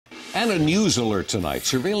And a news alert tonight.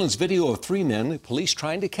 Surveillance video of three men police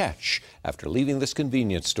trying to catch after leaving this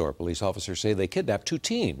convenience store. Police officers say they kidnapped two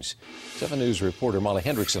teens. 7 News reporter Molly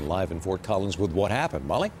Hendrickson live in Fort Collins with what happened.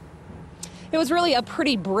 Molly? It was really a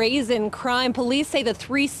pretty brazen crime. Police say the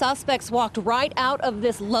three suspects walked right out of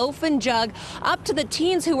this loaf and jug up to the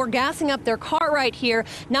teens who were gassing up their car right here.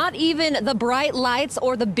 Not even the bright lights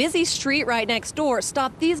or the busy street right next door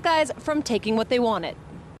stopped these guys from taking what they wanted.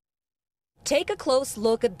 Take a close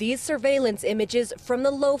look at these surveillance images from the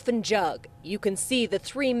loaf and jug. You can see the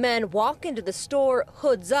three men walk into the store,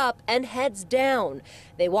 hoods up and heads down.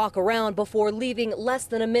 They walk around before leaving less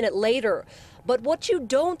than a minute later. But what you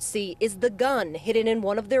don't see is the gun hidden in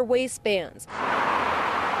one of their waistbands.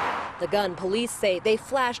 The gun police say they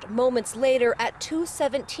flashed moments later at two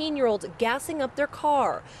 17-year-olds gassing up their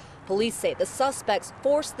car. Police say the suspects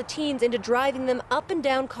forced the teens into driving them up and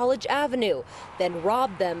down College Avenue, then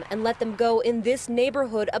robbed them and let them go in this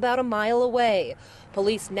neighborhood about a mile away.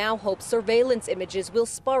 Police now hope surveillance images will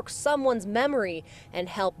spark someone's memory and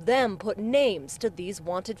help them put names to these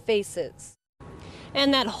wanted faces.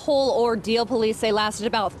 And that whole ordeal, police say, lasted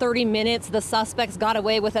about 30 minutes. The suspects got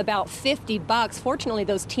away with about $50. Fortunately,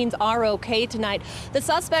 those teens are okay tonight. The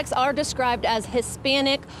suspects are described as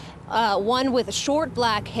Hispanic, one with short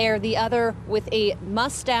black hair, the other with a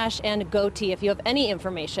mustache and goatee. If you have any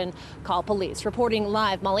information, call police. Reporting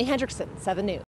live, Molly Hendrickson, 7 News.